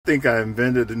Think I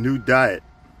invented a new diet.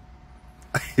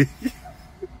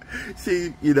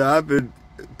 See, I've been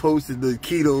posting the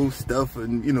keto stuff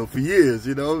and, for years,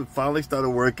 finally started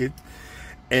working.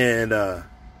 And I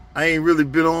ain't really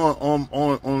been on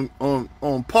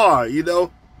par,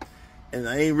 and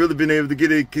I ain't really been able to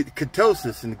get in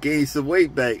ketosis and gain some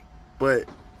weight back. But,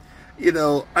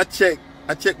 I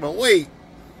checked my weight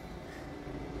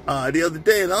the other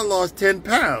day and I lost 10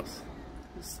 pounds.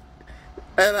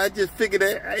 And I just figured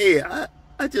that, hey,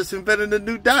 I just invented a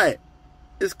new diet.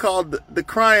 It's called the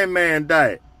crying man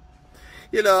diet.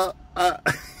 I'll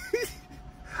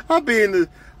be in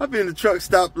the truck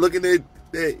stop looking at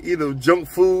junk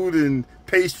food and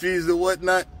pastries and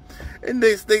whatnot. And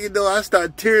next thing you know, I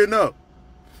start tearing up.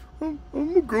 I'm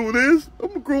a grown ass.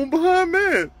 I'm a grown behind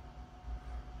man.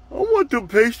 I want them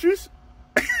pastries.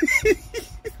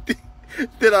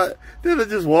 Then I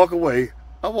just walk away.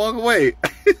 I walk away.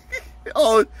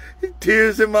 Oh,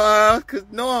 tears in my eyes, because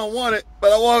no, I don't want it,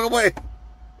 but I walk away.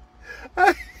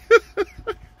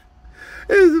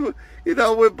 I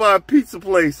went by a pizza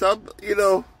place. I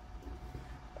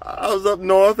was up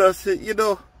north. I said,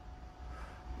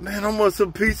 man, I want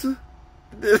some pizza.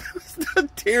 Then I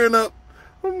start tearing up.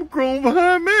 I'm a grown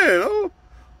behind man.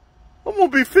 I'm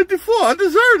going to be 54. I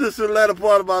deserve this in the latter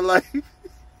part of my life. I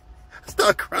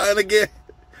start crying again.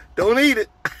 Don't eat it.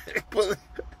 But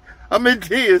I'm in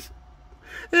tears.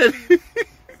 And,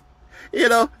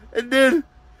 and then,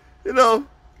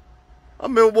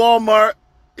 I'm in Walmart,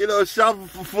 shopping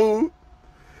for food.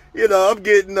 I'm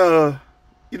getting, my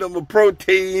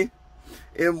protein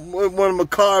and one of my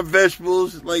carb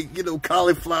vegetables, like,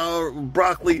 cauliflower,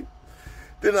 broccoli.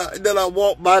 Then I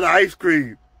walk by the ice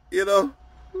cream, I'm going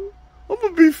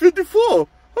to be 54.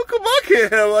 How come I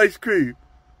can't have ice cream?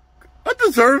 I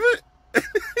deserve it.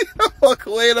 I walk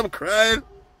away and I'm crying.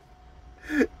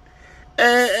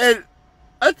 And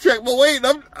I check my weight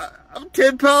and I'm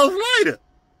 10 pounds lighter.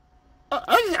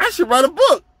 I should write a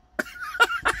book.